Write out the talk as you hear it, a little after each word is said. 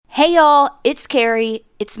Hey y'all, it's Carrie.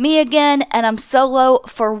 It's me again, and I'm solo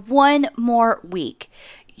for one more week.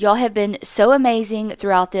 Y'all have been so amazing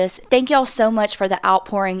throughout this. Thank y'all so much for the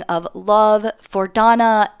outpouring of love for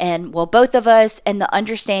Donna and, well, both of us, and the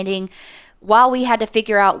understanding while we had to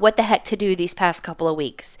figure out what the heck to do these past couple of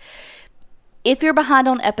weeks. If you're behind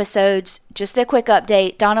on episodes, just a quick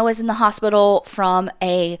update. Donna was in the hospital from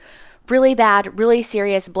a really bad, really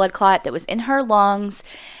serious blood clot that was in her lungs.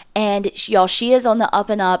 And y'all, she is on the up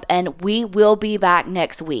and up, and we will be back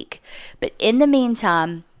next week. But in the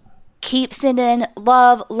meantime, keep sending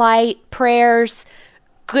love, light, prayers,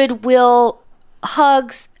 goodwill,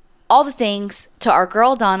 hugs, all the things to our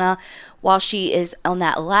girl Donna while she is on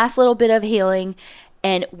that last little bit of healing.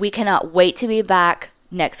 And we cannot wait to be back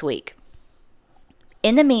next week.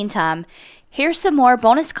 In the meantime, here's some more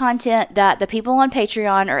bonus content that the people on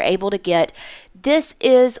Patreon are able to get. This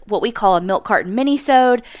is what we call a Milk Carton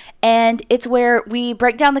Minisode, and it's where we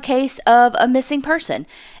break down the case of a missing person.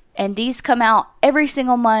 And these come out every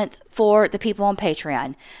single month for the people on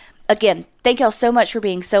Patreon. Again, thank y'all so much for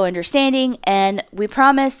being so understanding, and we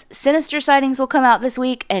promise Sinister Sightings will come out this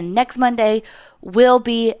week, and next Monday will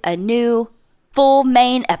be a new full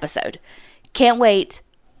main episode. Can't wait.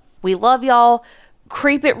 We love y'all.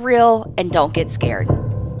 Creep it real and don't get scared.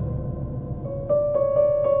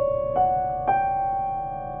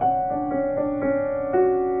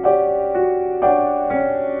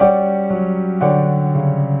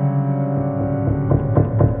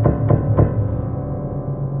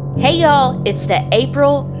 Hey y'all, it's the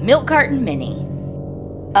April Milk Carton Mini.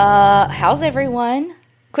 How's everyone?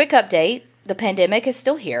 Quick update. The pandemic is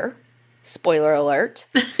still here. Spoiler alert.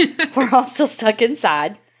 We're all still stuck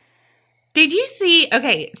inside. Did you see,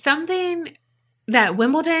 something that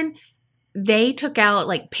Wimbledon, they took out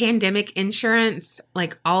like pandemic insurance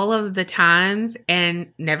like all of the times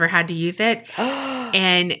and never had to use it.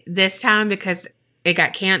 And this time, because it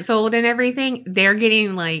got canceled and everything, they're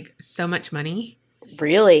getting like so much money.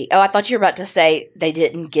 Really? Oh, I thought you were about to say they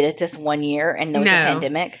didn't get it this one year and there was a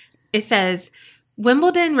pandemic. It says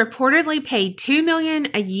Wimbledon reportedly paid $2 million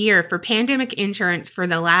a year for pandemic insurance for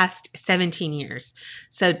the last 17 years.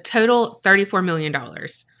 So total $34 million.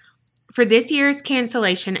 For this year's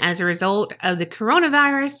cancellation as a result of the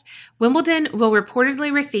coronavirus, Wimbledon will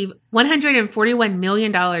reportedly receive $141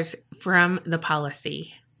 million from the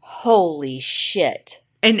policy. Holy shit.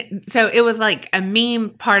 And so it was like a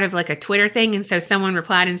meme part of like a Twitter thing. And so someone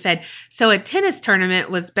replied and said, so a tennis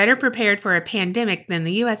tournament was better prepared for a pandemic than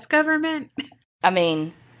the U.S. government? I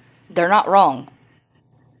mean, they're not wrong.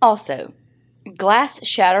 Also, glass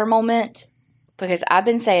shatter moment, because I've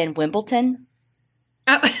been saying Wimbledon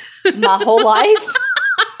my whole life.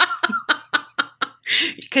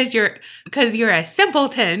 Because you're a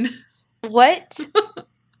simpleton. What?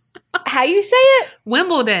 How you say it?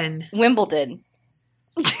 Wimbledon.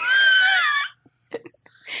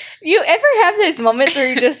 You ever have those moments where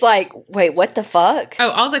you're just like, wait, what the fuck? Oh,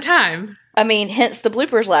 all the time. I mean, hence the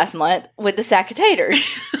bloopers last month with the sack of taters.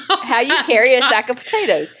 How you carry a sack of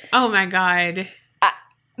potatoes. Oh my God.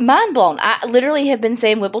 Mind blown. I literally have been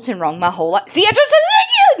saying Wimbledon wrong my whole life. See, I just said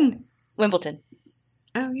it again! Wimbledon.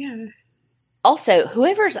 Oh, yeah. Also,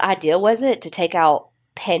 whoever's idea was it to take out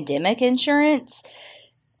pandemic insurance,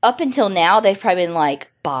 up until now, they've probably been like,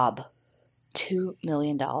 Bob, $2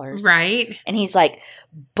 million. Right. And he's like,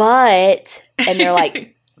 but, and they're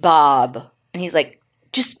like, Bob. And he's like,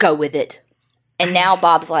 just go with it. And now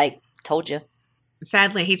Bob's like, told you.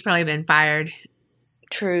 Sadly, he's probably been fired.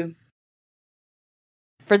 True.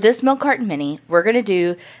 For this Milk Carton Mini, we're going to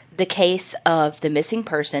do the case of the missing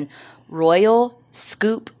person, Royal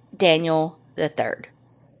Scoop Daniel III.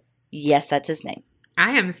 Yes, that's his name.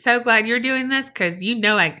 I am so glad you're doing this because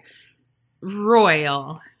like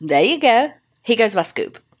Royal. There you go. He goes by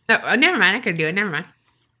Scoop. Oh, never mind. I could do it. Never mind.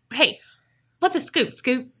 Hey, what's a scoop,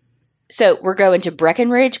 Scoop? So we're going to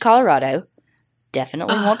Breckenridge, Colorado.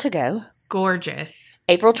 Definitely want to go. Gorgeous.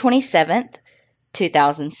 April 27th,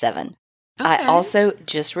 2007. Okay. I also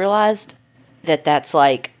just realized that that's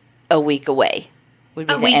like a week away.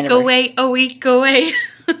 A week away.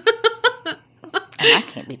 And I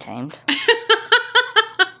can't be tamed.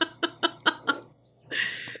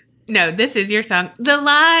 No, this is your song. The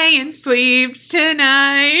lion sleeps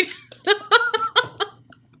tonight.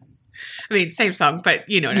 I mean, same song, but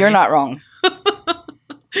you know what I mean. You're not wrong.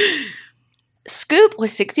 Scoop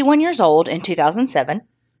was 61 years old in 2007.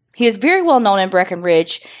 He is very well known in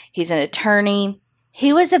Breckenridge. He's an attorney.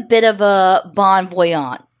 He was a bit of a bon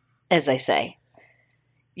voyant, as they say.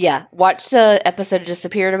 Yeah, watch the episode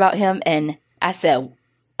Disappeared about him, and I said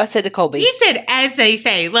to Colby. You said, as they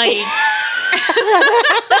say, like.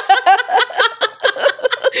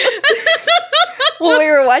 When we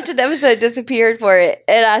were watching the episode, disappeared for it,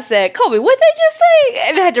 and I said, Colby, what'd they just say?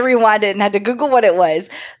 And I had to rewind it and had to Google what it was.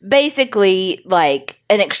 Basically, like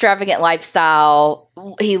an extravagant lifestyle.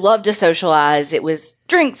 He loved to socialize. It was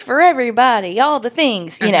drinks for everybody, all the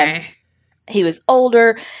things, you know. He was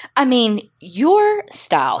older. I mean, your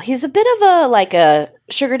style. He's a bit of a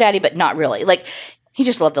sugar daddy, but not really. Like, he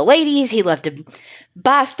just loved the ladies. He loved to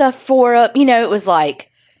buy stuff for them. You know, it was like,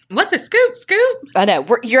 what's a scoop? I know.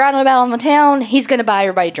 You're out and about on the town. He's going to buy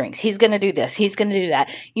everybody drinks. He's going to do this. He's going to do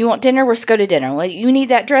that. You want dinner? Let's go to dinner. Well, you need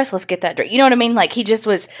that dress? Let's get that dress. You know what I mean? Like,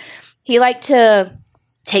 he liked to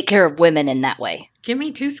take care of women in that way. Give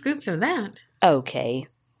me 2 scoops of that. Okay.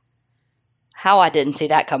 How I didn't see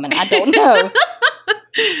that coming, I don't know.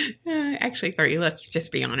 Actually, 3. Let's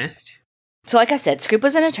just be honest. So like I said, Scoop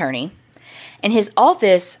was an attorney, and his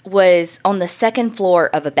office was on the second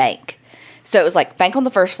floor of a bank. So it was like bank on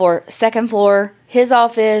the first floor, second floor, his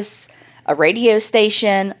office, a radio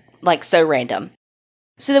station, like so random.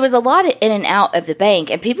 So there was a lot of in and out of the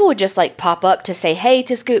bank, and people would just like pop up to say hey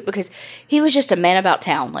to Scoop because he was just a man about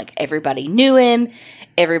town. Like everybody knew him.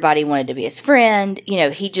 Everybody wanted to be his friend. You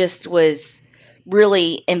know, he just was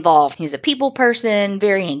really involved. He's a people person,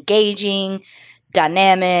 very engaging,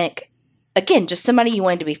 dynamic. Again, just somebody you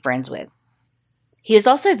wanted to be friends with. He is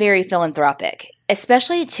also very philanthropic,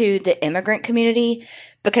 especially to the immigrant community,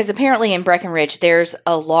 because apparently in Breckenridge, there's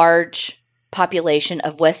a large population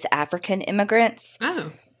of West African immigrants.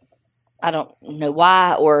 Oh. I don't know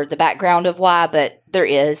why or the background of why, but there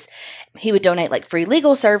is. He would donate like free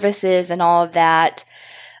legal services and all of that.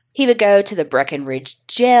 He would go to the Breckenridge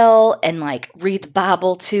jail and like read the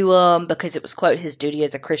Bible to them because it was, quote, his duty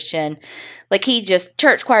as a Christian. Like he just,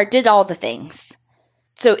 church choir, did all the things.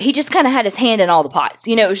 So he just kind of had his hand in all the pots.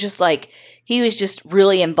 You know, it was just like, he was just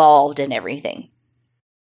really involved in everything.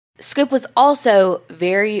 Scoop was also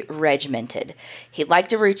very regimented. He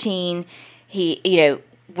liked a routine. He, you know,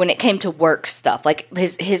 when it came to work stuff, like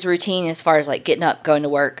his routine as far as like getting up, going to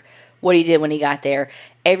work, what he did when he got there.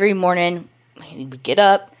 Every morning, he would get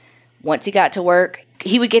up. Once he got to work,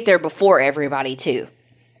 he would get there before everybody too.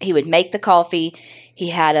 He would make the coffee. He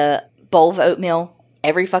had a bowl of oatmeal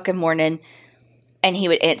every fucking morning. And he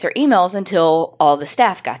would answer emails until all the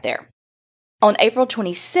staff got there. On April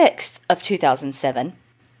 26th of 2007,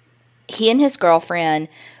 he and his girlfriend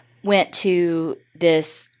went to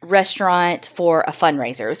this restaurant for a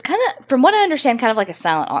fundraiser. It was kind of, from what I understand, kind of like a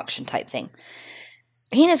silent auction type thing.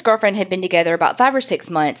 He and his girlfriend had been together about 5 or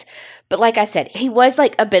 6 months. But like I said, he was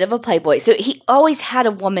like a bit of a playboy. So he always had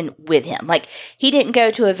a woman with him. Like he didn't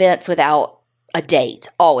go to events without a date,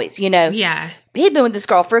 always, you know? Yeah. He'd been with this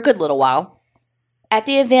girl for a good little while. At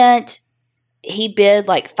the event, he bid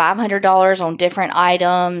like $500 on different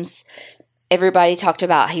items. Everybody talked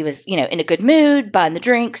about he was, you know, in a good mood, buying the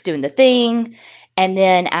drinks, doing the thing. And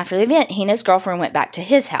then after the event, he and his girlfriend went back to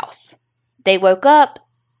his house. They woke up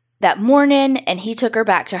that morning, and he took her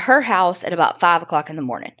back to her house at about 5 o'clock in the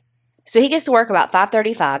morning. So he gets to work about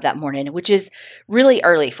 5:35 that morning, which is really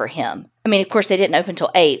early for him. I mean, of course, they didn't open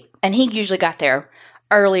till 8, and he usually got there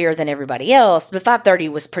earlier than everybody else, but 5:30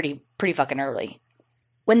 was pretty fucking early.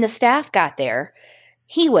 When the staff got there,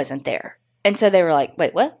 he wasn't there. And so they were like,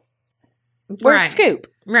 wait, what? Where's Scoop?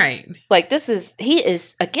 Right. Like, he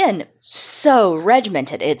is, again, so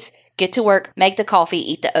regimented. It's get to work, make the coffee,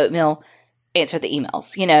 eat the oatmeal, answer the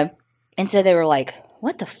emails, you know? And so they were like,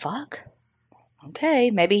 what the fuck?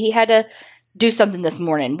 Okay, maybe he had to do something this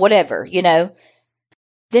morning, whatever, you know?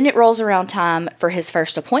 Then it rolls around time for his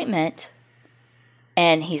first appointment,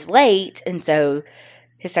 and he's late, and so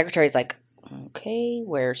his secretary's like, okay,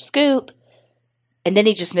 where's Scoop? And then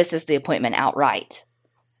he just misses the appointment outright.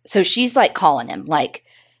 So she's like calling him, like,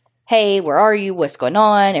 hey, where are you? What's going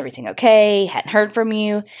on? Everything okay? Hadn't heard from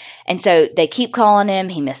you. And so they keep calling him.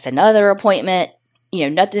 He missed another appointment. You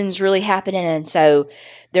know, nothing's really happening. And so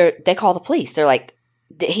they call the police. They're like,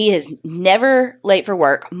 he is never late for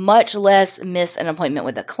work, much less miss an appointment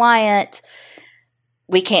with a client.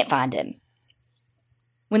 We can't find him.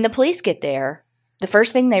 When the police get there, the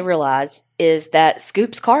first thing they realize is that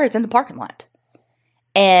Scoop's car is in the parking lot.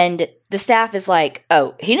 And the staff is like,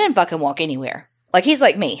 oh, he didn't fucking walk anywhere. Like, he's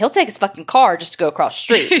like me. He'll take his fucking car just to go across the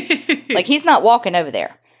street. Like, he's not walking over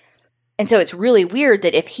there. And so it's really weird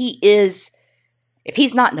that if he's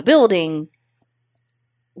not in the building,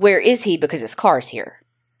 where is he? Because his car's here.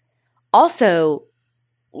 Also,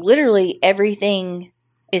 literally everything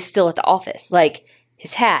is still at the office. Like,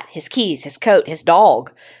 his hat, his keys, his coat, his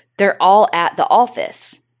dog. They're all at the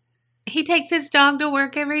office. He takes his dog to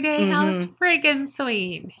work every day. Mm-hmm. How friggin'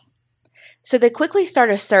 sweet. So they quickly start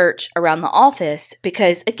a search around the office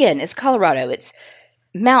because, again, it's Colorado. It's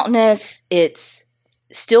mountainous. It's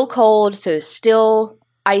still cold, so it's still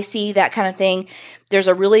icy, that kind of thing. There's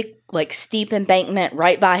a really like steep embankment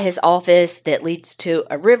right by his office that leads to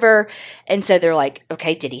a river. And so they're like,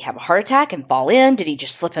 okay, did he have a heart attack and fall in? Did he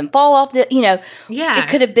just slip and fall off the, Yeah. It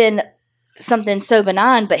could have been something so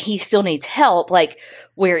benign, but he still needs help. Like,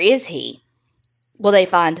 where is he? Well, they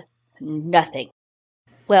find nothing.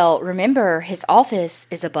 Well, remember, his office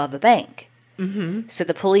is above a bank. Mm-hmm. So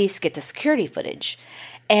the police get the security footage.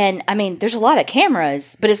 And, I mean, there's a lot of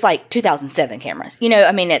cameras, but it's like 2007 cameras.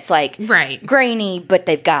 It's like Right. grainy, but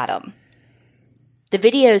they've got them. The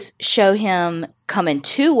videos show him coming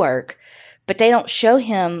to work, but they don't show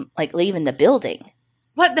him, like, leaving the building.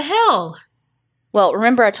 What the hell? Well,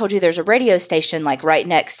 remember I told you there's a radio station, like, right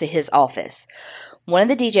next to his office. One of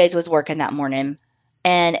the DJs was working that morning,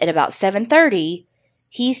 and at about 7:30,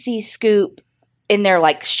 he sees Scoop in their,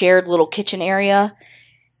 like, shared little kitchen area.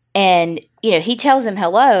 And, he tells him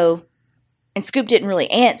hello, and Scoop didn't really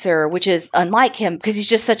answer, which is unlike him because he's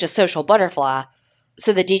just such a social butterfly.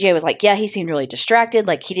 So the DJ was like, yeah, he seemed really distracted.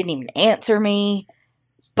 Like, he didn't even answer me.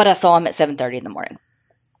 But I saw him at 7:30 in the morning.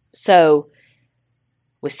 So,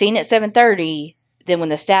 was seen at 7:30. Then when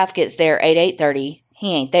the staff gets there at 8:30,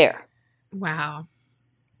 he ain't there. Wow.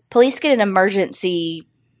 Police get an emergency,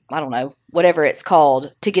 I don't know, whatever it's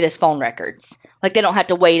called, to get his phone records. Like, they don't have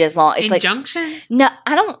to wait as long. It's Injunction? Like,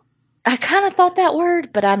 no, I kind of thought that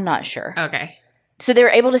word, but I'm not sure. Okay. So they were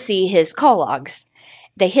able to see his call logs.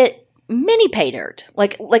 They hit mini pay dirt,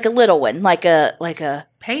 like a little one, like a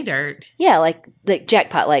Pay dirt. yeah, like the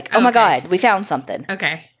jackpot. Like, oh my Okay. God, we found something.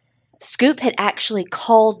 Okay. Scoop had actually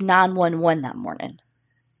called 911 that morning,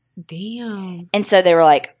 Damn. and so they were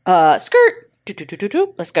like, skirt,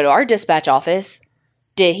 let's go to our dispatch office.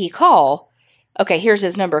 Did he call? Okay, here's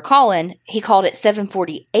his number calling. He called at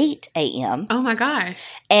 7:48 a.m. Oh my gosh.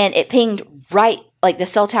 and it pinged right, like the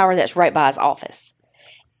cell tower that's right by his office.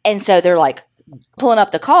 And so they're like pulling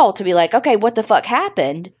up the call to be like, okay, what the fuck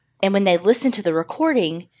happened? And when they listen to the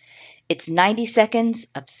recording, it's 90 seconds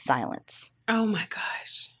of silence. Oh my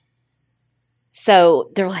gosh.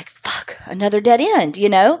 So they're like, fuck, another dead end,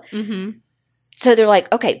 Mm-hmm. So they're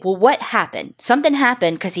like, okay, well, what happened? Something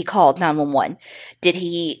happened because he called 911. Did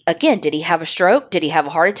he have a stroke? Did he have a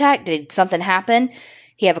heart attack? Did something happen?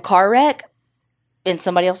 He have a car wreck in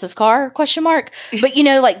somebody else's car? Question mark. But,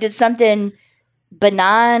 did something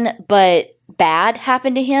benign but bad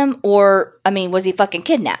happen to him? Or, was he fucking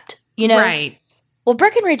kidnapped? Right. Well,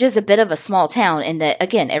 Breckenridge is a bit of a small town in that,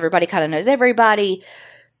 again, everybody kind of knows everybody.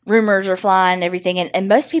 Rumors are flying, everything. And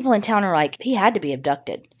most people in town are like, he had to be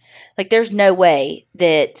abducted. Like, there's no way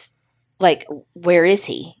that, like, where is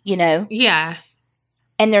he, Yeah.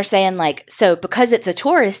 And they're saying, like, so because it's a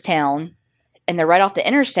tourist town and they're right off the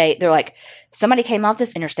interstate, they're like, somebody came off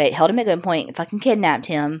this interstate, held him at gunpoint, and fucking kidnapped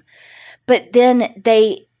him. But then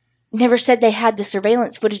they never said they had the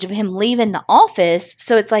surveillance footage of him leaving the office.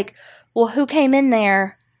 So it's like, well, who came in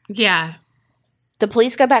there? Yeah. The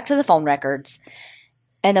police go back to the phone records,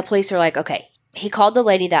 and the police are like, okay, he called the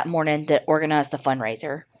lady that morning that organized the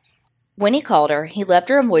fundraiser. When he called her, he left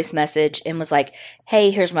her a voice message and was like,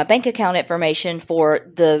 hey, here's my bank account information for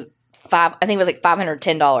the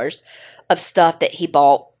 $510 of stuff that he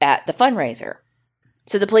bought at the fundraiser.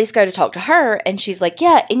 So the police go to talk to her, and she's like,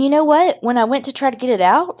 yeah, and you know what? When I went to try to get it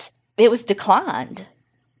out, it was declined.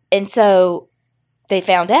 And so they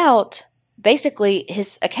found out, basically,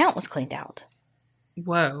 his account was cleaned out.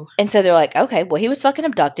 Whoa. And so they're like, okay, well, he was fucking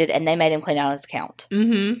abducted, and they made him clean out his account.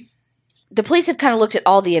 Mm-hmm. The police have kind of looked at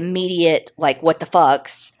all the immediate, like, what the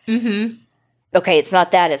fucks. Mm-hmm. Okay, it's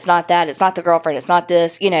not that, it's not the girlfriend, it's not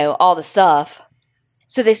this, all the stuff.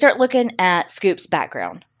 So they start looking at Scoop's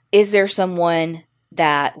background. Is there someone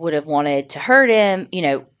that would have wanted to hurt him?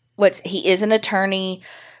 He is an attorney,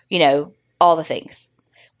 all the things.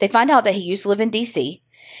 They find out that he used to live in D.C.,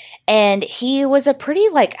 and he was a pretty,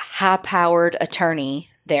 like, high-powered attorney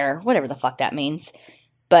there, whatever the fuck that means.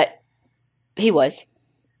 But he was.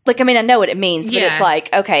 Like, I know what it means, but it's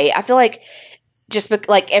like, okay, I feel like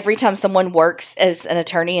like every time someone works as an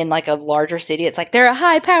attorney in like a larger city, it's like they're a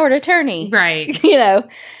high-powered attorney. Right.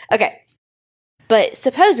 Okay. But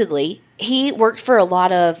supposedly, he worked for a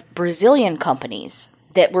lot of Brazilian companies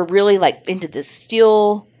that were really like into the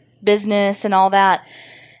steel business and all that.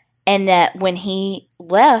 And that when he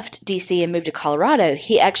left DC and moved to Colorado,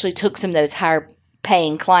 he actually took some of those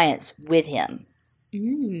higher-paying clients with him.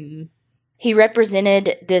 Mm. He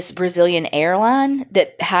represented this Brazilian airline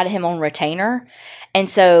that had him on retainer. And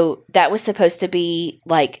so that was supposed to be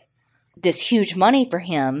like this huge money for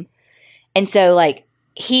him. And so like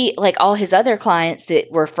all his other clients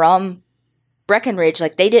that were from Breckenridge,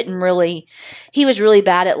 like, they didn't really, he was really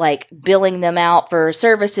bad at, like, billing them out for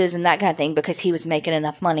services and that kind of thing because he was making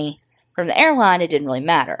enough money from the airline. It didn't really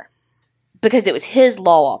matter because it was his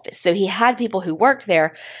law office. So he had people who worked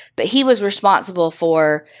there, but he was responsible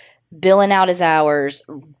for billing out his hours,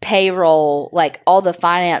 payroll, like all the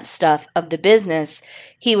finance stuff of the business.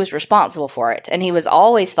 He was responsible for it, and he was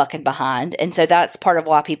always fucking behind. And so that's part of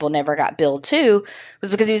why people never got billed too, was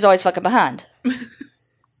because he was always fucking behind.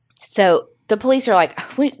 So the police are like,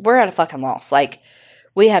 we're at a fucking loss. Like,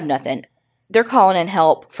 we have nothing. They're calling in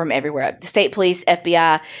help from everywhere. The state police,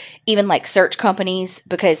 FBI, even like search companies,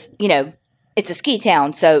 because, you know, it's a ski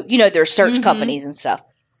town. So, you know, there's search companies and stuff.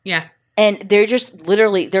 Yeah. And they're just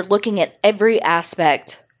literally, they're looking at every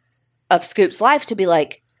aspect of Scoop's life to be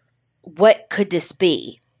like, what could this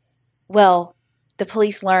be? Well, the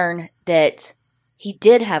police learn that he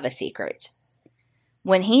did have a secret.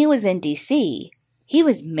 When he was in D.C., he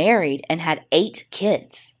was married and had 8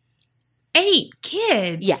 kids. 8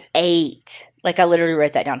 kids? Yeah, 8. Like, I literally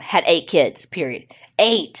wrote that down. Had 8 kids, period.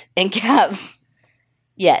 8 in caps.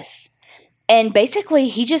 Yes. And basically,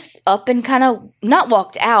 he just up and kind of, not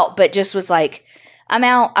walked out, but just was like, I'm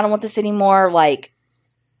out. I don't want this anymore. Like,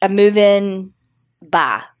 I'm moving.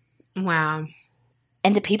 Bye. Wow.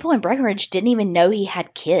 And the people in Breckenridge didn't even know he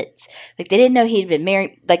had kids. Like, they didn't know he'd been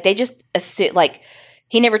married. Like, they just assumed, like,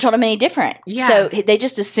 he never told them any different. Yeah. So they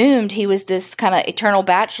just assumed he was this kind of eternal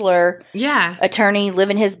bachelor attorney,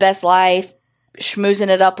 living his best life, schmoozing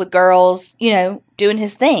it up with girls, you know, doing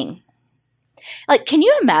his thing. Like, can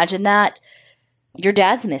you imagine that? Your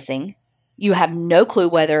dad's missing. You have no clue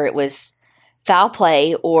whether it was foul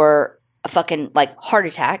play or a fucking, like, heart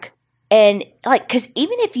attack. And, like, because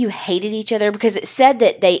even if you hated each other, because it said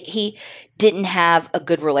that he didn't have a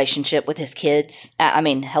good relationship with his kids. I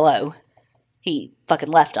mean, hello. He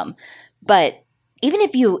fucking left them. But even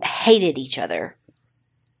if you hated each other,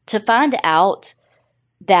 to find out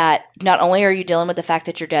that not only are you dealing with the fact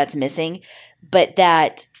that your dad's missing, but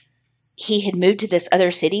that he had moved to this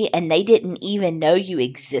other city and they didn't even know you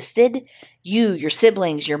existed, you, your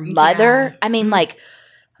siblings, your mother. I mean, like,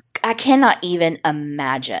 I cannot even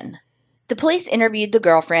imagine. The police interviewed the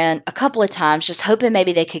girlfriend a couple of times, just hoping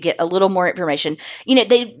maybe they could get a little more information. You know,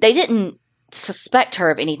 they didn't suspect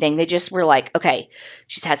her of anything. They just were like, okay,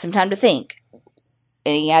 she's had some time to think.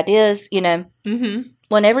 Any ideas, you know? Mm-hmm.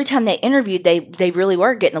 Well, and every time they interviewed, they really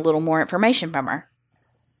were getting a little more information from her.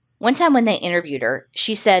 One time when they interviewed her,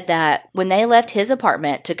 she said that when they left his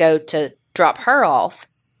apartment to go to drop her off,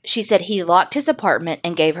 she said he locked his apartment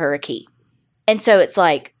and gave her a key. And so it's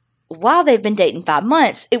like, while they've been dating 5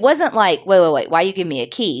 months, it wasn't like, wait, why you give me a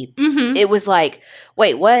key? Mm-hmm. It was like,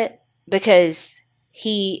 wait, what? Because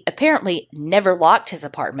he apparently never locked his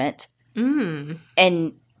apartment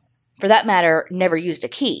and, for that matter, never used a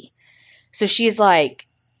key. So she's like,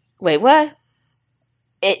 wait, what?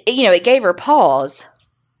 It gave her pause.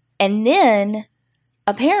 And then,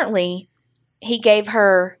 apparently, he gave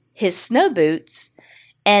her his snow boots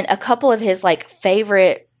and a couple of his, like,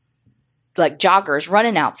 favorite, like, joggers,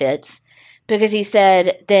 running outfits, because he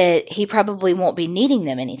said that he probably won't be needing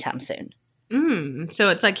them anytime soon. So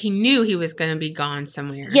it's like he knew he was going to be gone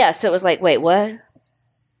somewhere. Yeah, so it was like, wait, what?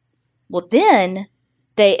 Well, then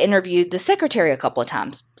they interviewed the secretary a couple of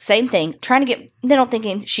times. Same thing, trying to get, they don't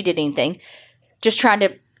think she did anything, just trying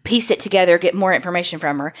to piece it together, get more information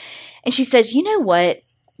from her. And she says, you know what?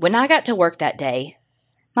 When I got to work that day,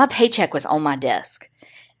 my paycheck was on my desk.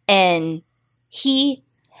 And he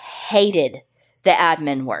hated the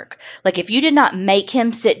admin work. Like, if you did not make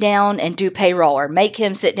him sit down and do payroll or make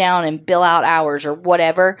him sit down and bill out hours or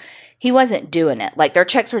whatever, he wasn't doing it. Like, their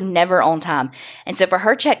checks were never on time. And so for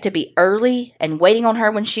her check to be early and waiting on her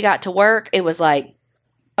when she got to work, it was like,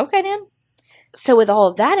 okay then. So with all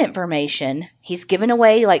of that information, he's given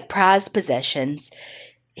away, like, prized possessions.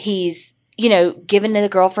 He's, given the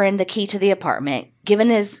girlfriend the key to the apartment, given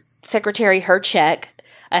his secretary her check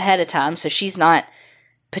ahead of time so she's not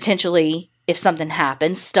potentially, if something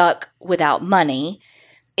happens, stuck without money.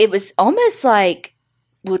 It was almost like,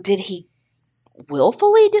 well, did he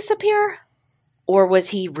willfully disappear? Or was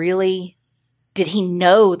he really, did he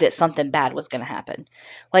know that something bad was going to happen?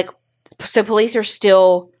 Like, so police are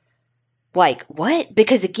still like, what?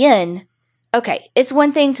 Because again, okay, it's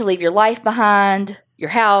one thing to leave your life behind, your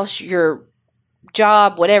house, your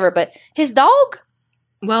job, whatever, but his dog?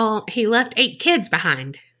 Well, he left 8 kids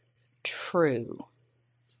behind. True.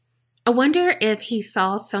 I wonder if he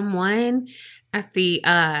saw someone at the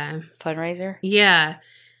fundraiser. Yeah.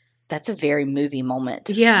 That's a very movie moment.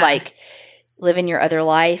 Yeah. Like, living your other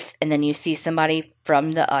life, and then you see somebody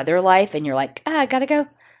from the other life, and you're like, I gotta go.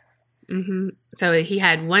 Mm-hmm. So he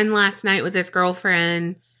had one last night with his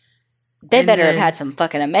girlfriend. They better have had some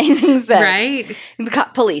fucking amazing sex. Right?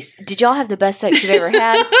 Police, did y'all have the best sex you've ever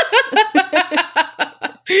had?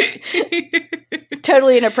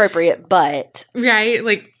 Totally inappropriate, but... Right?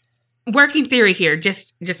 Like, working theory here.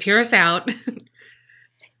 Just hear us out.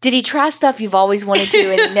 Did he try stuff you've always wanted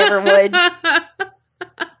to and he never would?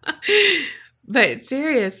 But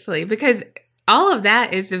seriously, because all of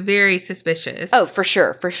that is very suspicious. Oh, for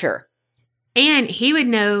sure, for sure. And he would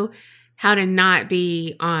know how to not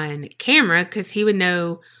be on camera because he would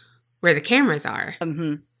know where the cameras are.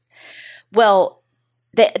 Mm-hmm. Well,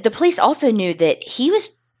 the police also knew that he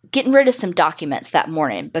was getting rid of some documents that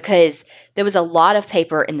morning because there was a lot of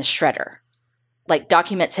paper in the shredder. Like,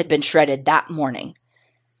 documents had been shredded that morning.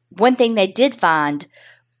 One thing they did find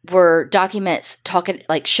were documents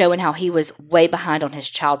showing how he was way behind on his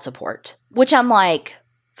child support. Which I'm like,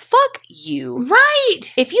 fuck you.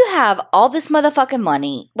 Right. If you have all this motherfucking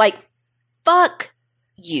money, like, fuck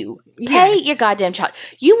you. Pay your goddamn child.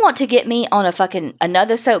 You want to get me on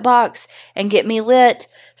another soapbox and get me lit?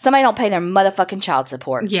 Somebody don't pay their motherfucking child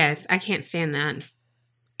support. Yes, I can't stand that.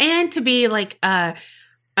 And to be like not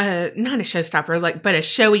a showstopper, but a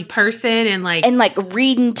showy person and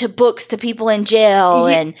reading to books to people in jail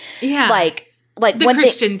and like the one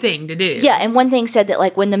Christian thing to do. Yeah, and one thing said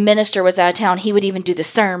that when the minister was out of town, he would even do the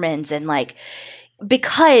sermons and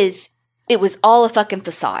because it was all a fucking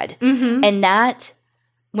facade. Mm-hmm. And that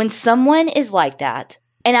when someone is like that,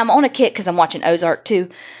 and I'm on a kick because I'm watching Ozark too,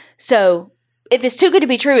 so if it's too good to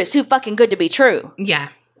be true, it's too fucking good to be true. Yeah.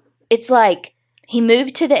 It's like he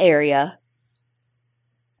moved to the area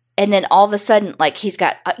and then all of a sudden, he's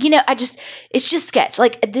got, it's just sketch.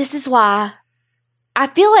 This is why I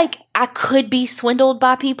feel like I could be swindled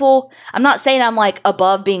by people. I'm not saying I'm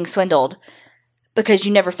above being swindled because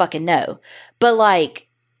you never fucking know. But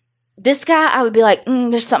this guy, I would be like,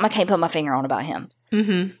 there's something I can't put my finger on about him.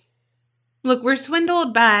 Mm-hmm. Look, we're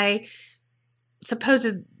swindled by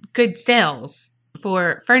supposed good sales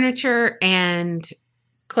for furniture and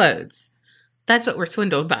clothes. That's what we're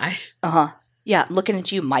swindled by. Uh-huh. Yeah, looking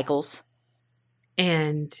at you, Michaels.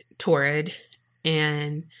 And Torrid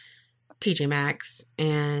and TJ Maxx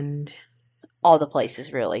and... all the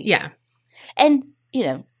places, really. Yeah. And,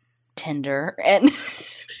 Tinder and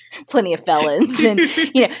plenty of felons and,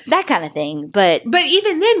 that kind of thing. But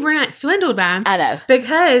even then, we're not swindled by him. I know.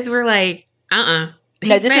 Because we're like, no,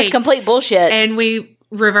 this is complete bullshit. And we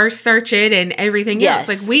reverse search it and everything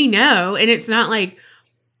else. We know. And it's not like,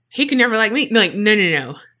 he could never like me.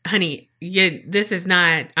 No. Honey, this is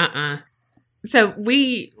not, So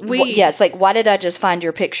we yeah, it's why did I just find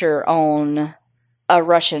your picture on a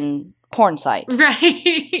Russian porn site?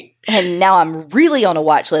 Right. And now I'm really on a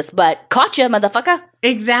watch list, but caught ya, motherfucker.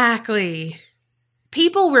 Exactly.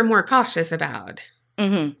 People were more cautious about.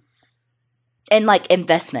 Mm-hmm. And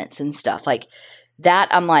investments and stuff that.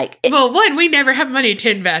 I'm we never have money to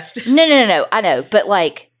invest. No. I know. But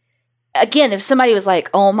again, if somebody was like,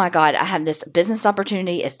 oh my God, I have this business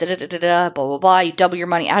opportunity, it's blah, blah, blah, you double your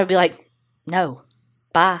money, I would be like, no,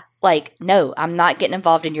 bye. No, I'm not getting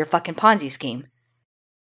involved in your fucking Ponzi scheme.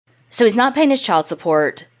 So he's not paying his child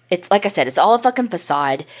support. It's like I said, it's all a fucking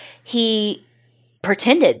facade. He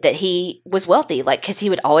pretended that he was wealthy, because he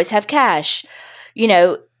would always have cash,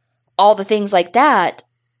 all the things like that.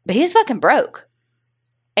 But he was fucking broke.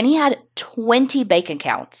 And he had 20 bank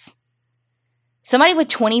accounts. Somebody with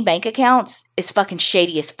 20 bank accounts is fucking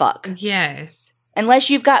shady as fuck. Yes. Unless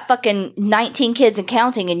you've got fucking 19 kids and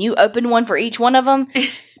counting and you open one for each one of them,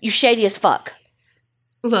 you shady as fuck.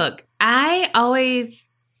 Look, at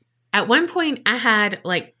one point I had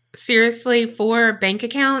seriously 4 bank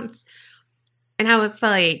accounts. And I was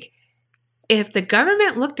like, if the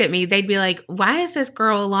government looked at me, they'd be like, why is this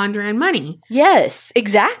girl laundering money? Yes,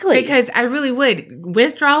 exactly. Because I really would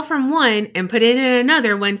withdraw from one and put it in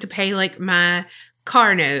another one to pay my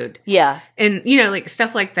car note. Yeah. And,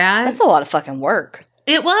 stuff like that. That's a lot of fucking work.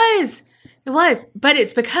 It was. But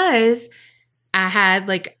it's because I had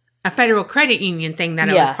a federal credit union thing that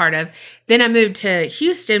I was part of. Then I moved to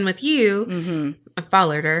Houston with you. Mm-hmm. I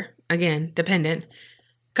followed her. Again, codependent.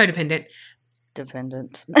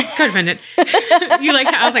 Defendant. Codependent. You like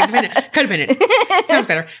how I was dependent. Codependent. Sounds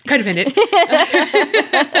better. Codependent.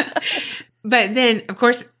 But then, of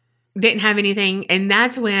course, didn't have anything. And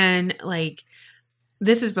that's when,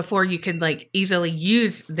 this was before you could, easily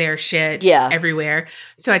use their shit everywhere.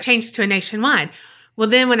 So I changed to a Nationwide. Well,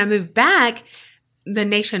 then when I moved back, the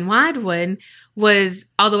Nationwide one was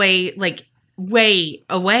all the way, way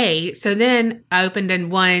away. So then I opened in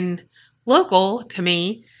one local to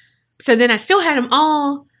me. So then I still had them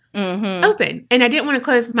all open. And I didn't want to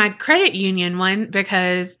close my credit union one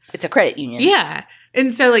because it's a credit union. Yeah.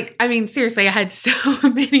 And so, like, I mean, seriously, I had so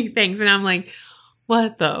many things. And I'm like,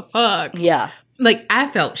 what the fuck? Yeah. Like, I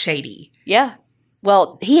felt shady. Yeah.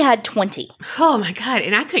 Well, he had 20. Oh, my God.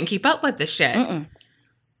 And I couldn't keep up with the shit.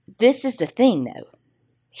 This is the thing, though.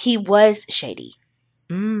 He was shady.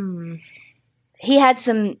 He had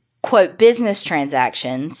some, quote, business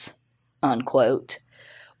transactions, unquote,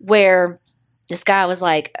 where this guy was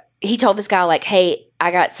like, he told this guy, like, hey,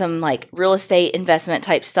 I got some, like, real estate investment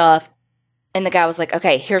type stuff. And the guy was like,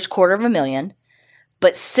 okay, here's $250,000,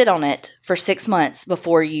 but sit on it for 6 months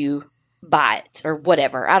before you buy it or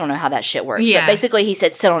whatever. I don't know how that shit works. Yeah. But basically, he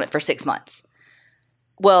said sit on it for 6 months.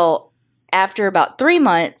 Well, after about 3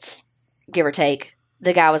 months, give or take,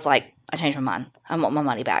 the guy was like, I changed my mind. I want my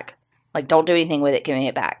money back. Like, don't do anything with it. Give me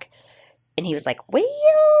it back. And he was like, well,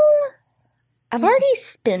 I've already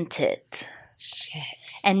spent it. Shit.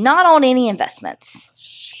 And not on any investments.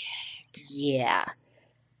 Shit. Yeah.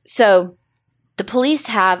 So the police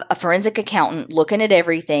have a forensic accountant looking at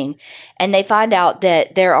everything, and they find out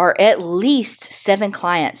that there are at least 7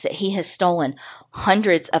 clients that he has stolen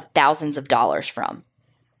hundreds of thousands of dollars from.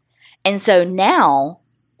 And so now,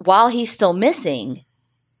 while he's still missing,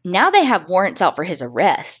 now they have warrants out for his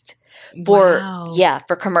arrest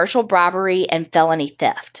for commercial bribery and felony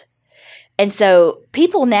theft. And so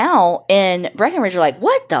people now in Breckenridge are like,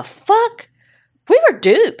 what the fuck? We were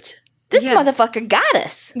duped. This motherfucker got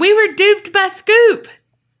us. We were duped by Scoop.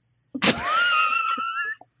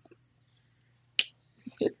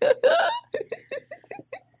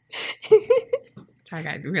 I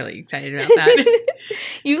got really excited about that.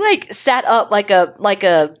 You like sat up like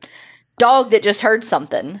a dog that just heard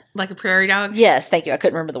something. Like a prairie dog? Yes, thank you. I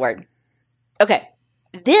couldn't remember the word. Okay.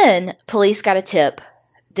 Then police got a tip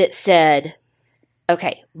that said,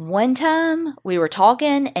 okay, one time we were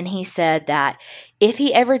talking and he said that if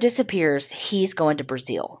he ever disappears, he's going to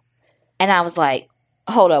Brazil. And I was like,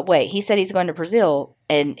 hold up, wait. He said he's going to Brazil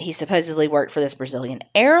and he supposedly worked for this Brazilian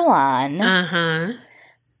airline. Uh-huh.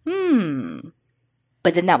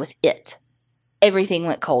 But then that was it. Everything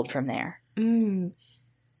went cold from there.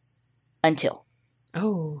 Until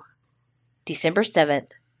December 7th,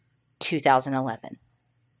 2011.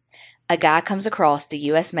 A guy comes across the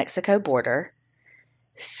U.S.-Mexico border.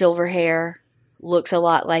 Silver hair, looks a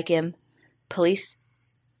lot like him. Police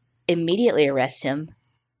immediately arrest him,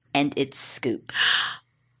 and it's Scoop.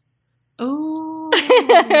 Oh.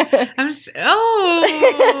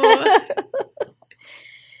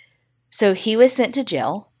 So he was sent to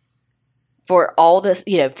jail for all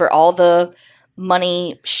the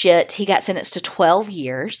money shit. He got sentenced to 12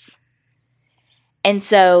 years. And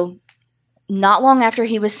so not long after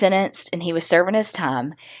he was sentenced and he was serving his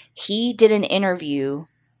time, he did an interview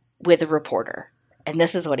with a reporter. And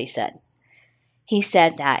this is what he said. He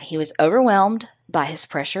said that he was overwhelmed by his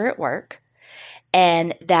pressure at work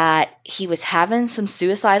and that he was having some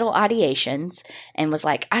suicidal ideations and was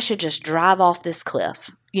like, I should just drive off this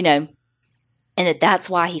cliff, and that's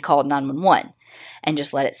why he called 911 and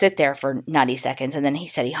just let it sit there for 90 seconds. And then he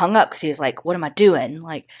said he hung up because he was like, what am I doing?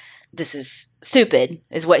 Like, this is stupid,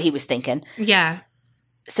 is what he was thinking. Yeah.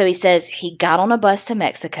 So he says he got on a bus to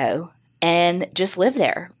Mexico and just lived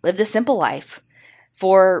there, lived a simple life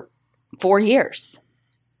for 4 years.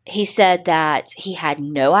 He said that he had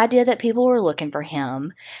no idea that people were looking for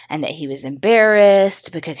him and that he was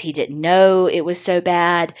embarrassed because he didn't know it was so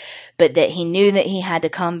bad, but that he knew that he had to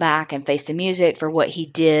come back and face the music for what he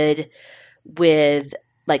did with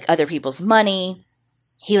like other people's money.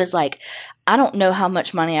 He was like, I don't know how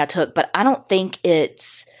much money I took, but I don't think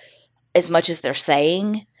it's as much as they're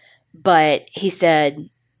saying. But he said,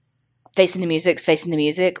 facing the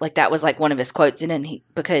music. Like that was like one of his quotes in it.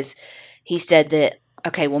 Because he said that,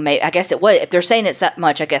 okay, well, maybe, I guess it was. If they're saying it's that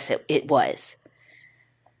much, I guess it was.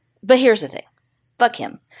 But here's the thing. Fuck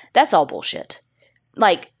him. That's all bullshit.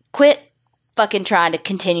 Like, quit fucking trying to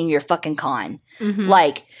continue your fucking con. Mm-hmm.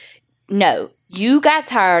 Like, no. You got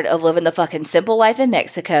tired of living the fucking simple life in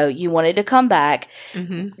Mexico. You wanted to come back,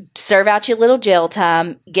 serve out your little jail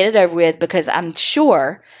time, get it over with, because I'm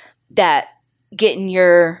sure that getting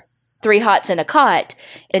your 3 hots in a cot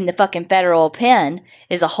in the fucking federal pen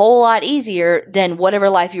is a whole lot easier than whatever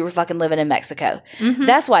life you were fucking living in Mexico. Mm-hmm.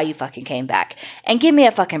 That's why you fucking came back. And give me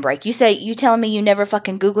a fucking break. You telling me you never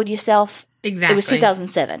fucking Googled yourself? Exactly. It was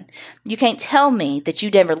 2007. You can't tell me that you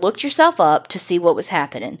never looked yourself up to see what was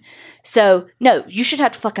happening. So, no, you should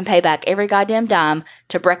have to fucking pay back every goddamn dime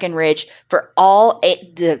to Breckenridge for all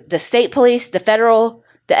the state police, the federal,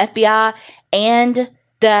 the FBI, and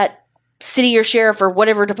that city or sheriff or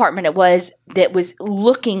whatever department it was that was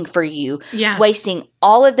looking for you, wasting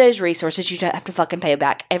all of those resources. You don't have to fucking pay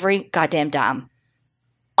back every goddamn dime.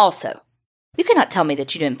 Also, you cannot tell me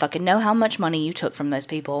that you didn't fucking know how much money you took from those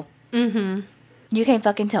people. Mm-hmm. You can't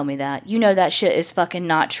fucking tell me that. You know that shit is fucking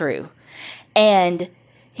not true. And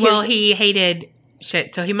well, he hated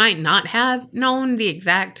shit, so he might not have known the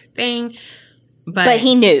exact thing. But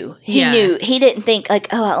he knew. He knew. He didn't think like,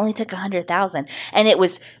 oh, I only took 100,000, and it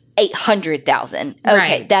was 800,000. Okay,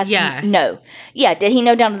 right. that's no. Yeah, did he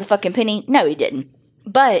know down to the fucking penny? No, he didn't.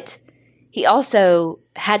 But he also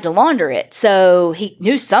had to launder it, so he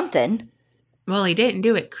knew something. Well, he didn't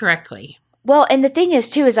do it correctly. Well, and the thing is,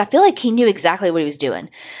 too, is I feel like he knew exactly what he was doing.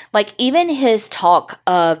 Like, even his talk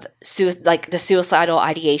of, the suicidal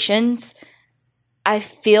ideations, I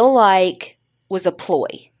feel like was a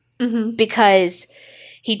ploy. Mm-hmm. Because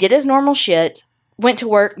he did his normal shit, went to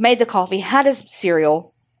work, made the coffee, had his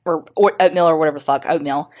cereal, or oatmeal or whatever the fuck,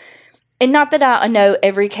 oatmeal. And not that I know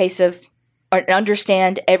every case of, or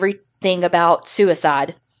understand everything about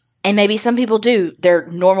suicide. And maybe some people do their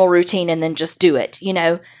normal routine and then just do it, you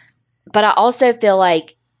know. But I also feel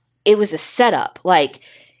like it was a setup. Like,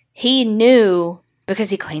 he knew,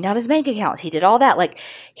 because he cleaned out his bank account. He did all that. Like,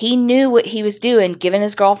 he knew what he was doing, giving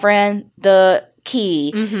his girlfriend the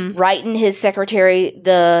key, writing his secretary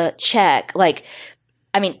the check. Like,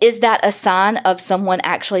 I mean, is that a sign of someone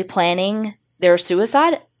actually planning their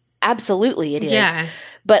suicide? Absolutely it is. Yeah.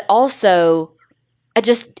 But also,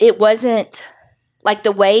 it wasn't, like,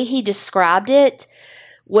 the way he described it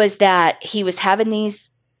was that he was having these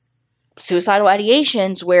suicidal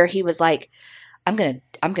ideations where he was like, I'm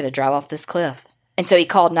gonna drive off this cliff. And so he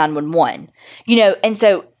called 911. You know, and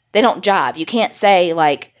so they don't jive. You can't say,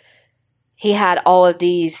 like, he had all of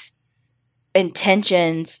these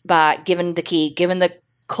intentions by giving the key, giving the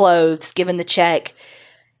clothes, giving the check,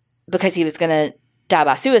 because he was going to die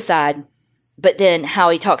by suicide. But then how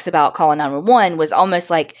he talks about calling 911 was almost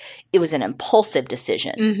like it was an impulsive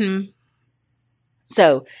decision. Mm-hmm.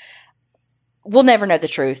 So we'll never know the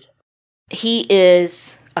truth. He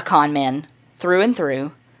is a con man through and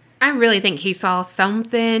through. I really think he saw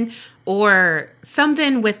something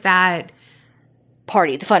with that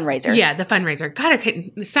party, the fundraiser. Yeah, the fundraiser. God, I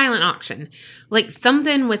couldn't. Silent auction. Like,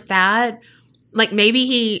 something with that. Like, maybe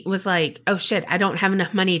he was like, oh shit, I don't have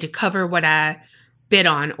enough money to cover what I bid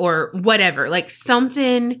on or whatever. Like,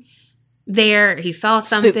 something there. He saw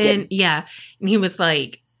something. Yeah. And he was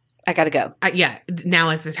like, I gotta go. Yeah,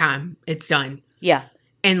 now is the time. It's done. Yeah.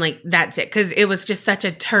 And, like, that's it. Because it was just such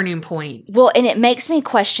a turning point. Well, and it makes me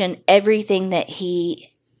question everything that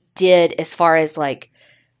he did as far as, like,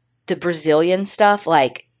 the Brazilian stuff.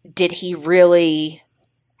 Like, did he really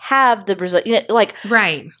have the Brazilian, you know, like,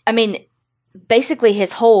 right. I mean, basically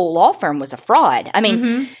his whole law firm was a fraud. I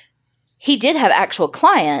mean, he did have actual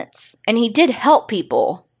clients and he did help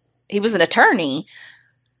people. He was an attorney,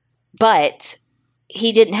 but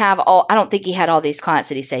he didn't have I don't think he had all these clients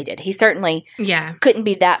that he said he did. He certainly couldn't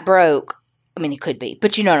be that broke. I mean, he could be,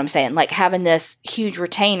 but you know what I'm saying? Like, having this huge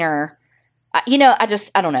retainer, you know, I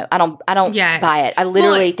don't know. I don't buy it. I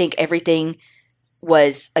literally think everything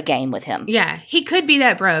was a game with him. Yeah. He could be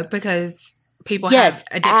that broke because people have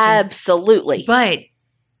addictions. Absolutely. But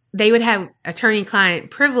they would have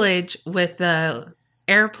attorney-client privilege with the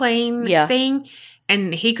airplane thing,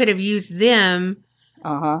 and he could have used them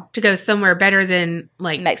to go somewhere better than,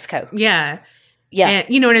 like, Mexico. Yeah. Yeah. And,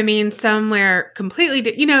 you know what I mean? Somewhere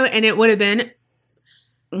completely, you know, and it would have been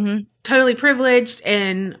totally privileged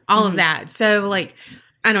and all of that. So, like,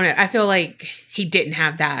 I don't know. I feel like he didn't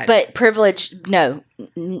have that. But privileged, no,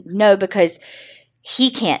 because he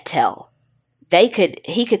can't tell.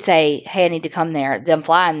 He could say, hey, I need to come there, them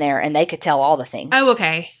fly him there, and they could tell all the things. Oh,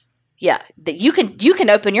 okay. Yeah. You can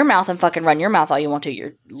open your mouth and fucking run your mouth all you want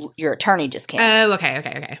to. Your attorney just can't. Oh, okay.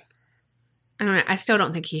 I don't know. I still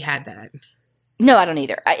don't think he had that. No, I don't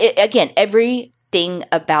either. Again, everything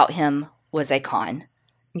about him was a con.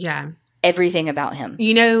 Yeah. Everything about him.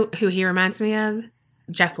 You know who he reminds me of?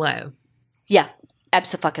 Jeff Lowe. Yeah.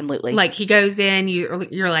 Absolutely. Like, he goes in,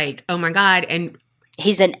 you're like, oh my God. And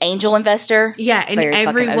he's an angel investor. Yeah. And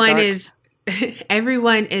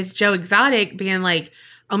everyone is Joe Exotic being like,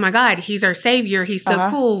 oh my God, he's our savior. He's so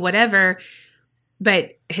cool, whatever.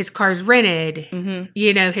 But his car's rented.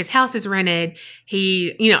 You know, his house is rented.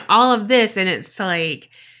 He, you know, all of this. And it's like,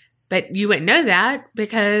 but you wouldn't know that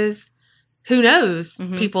because who knows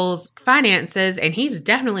people's finances. And he's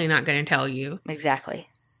definitely not going to tell you. Exactly.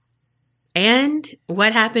 And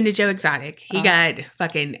what happened to Joe Exotic? He got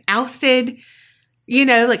fucking ousted. You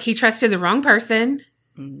know, like, he trusted the wrong person.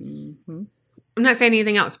 I'm not saying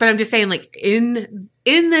anything else, but I'm just saying, like, in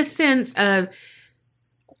the sense of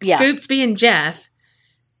Scoops being Jeff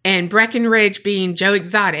and Breckenridge being Joe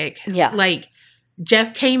Exotic. Yeah. Like,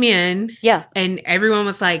 Jeff came in. Yeah. And everyone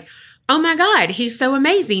was like, oh my God, he's so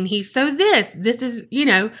amazing. He's so this. This is, you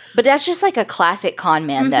know. But that's just like a classic con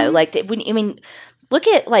man, though. Like, look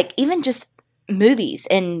at, like, even just movies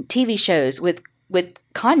and TV shows with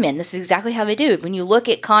con men. This is exactly how they do it. When you look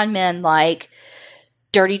at con men like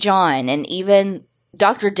Dirty John and even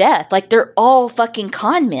Dr. Death, like, they're all fucking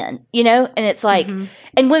con men, you know? And it's like,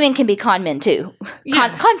 and women can be con men too.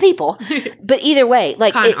 Con people. But either way,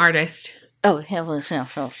 like. Con artist. Oh, it was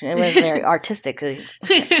very artistic.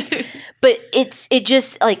 But it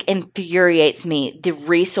just, like, infuriates me, the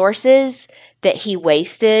resources that he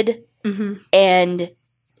wasted and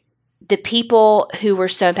the people who were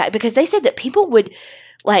so impacted. Because they said that people would,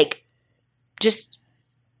 like, just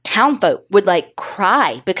townfolk would, like,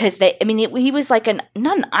 cry because he was like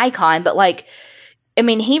not an icon, but, like,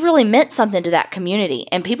 he really meant something to that community.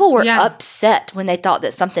 And people were upset when they thought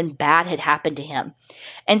that something bad had happened to him.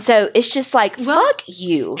 And so it's just like, fuck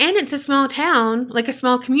you. And it's a small town, like a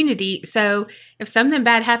small community. So if something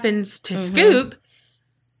bad happens to Scoop,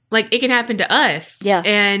 like, it can happen to us. Yeah.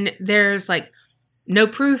 And there's, like, no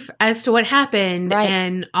proof as to what happened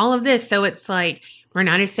and all of this. So it's like, we're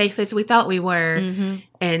not as safe as we thought we were.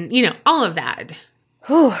 And, you know, all of that.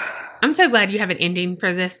 I'm so glad you have an ending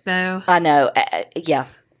for this, though. I know. Yeah.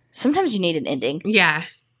 Sometimes you need an ending. Yeah.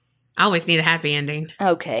 I always need a happy ending.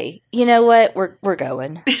 Okay. You know what? We're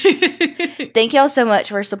going. Thank y'all so much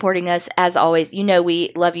for supporting us. As always, you know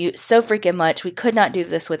we love you so freaking much. We could not do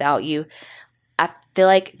this without you. I feel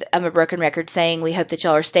like I'm a broken record saying we hope that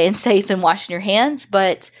y'all are staying safe and washing your hands,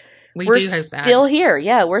 but we're do hope that. Still here.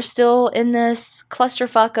 Yeah, we're still in this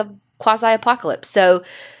clusterfuck of quasi-apocalypse. So,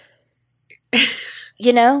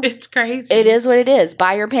 you know. It's crazy. It is what it is.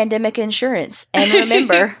 Buy your pandemic insurance. And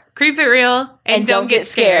remember. Creep it real and don't get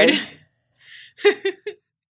scared.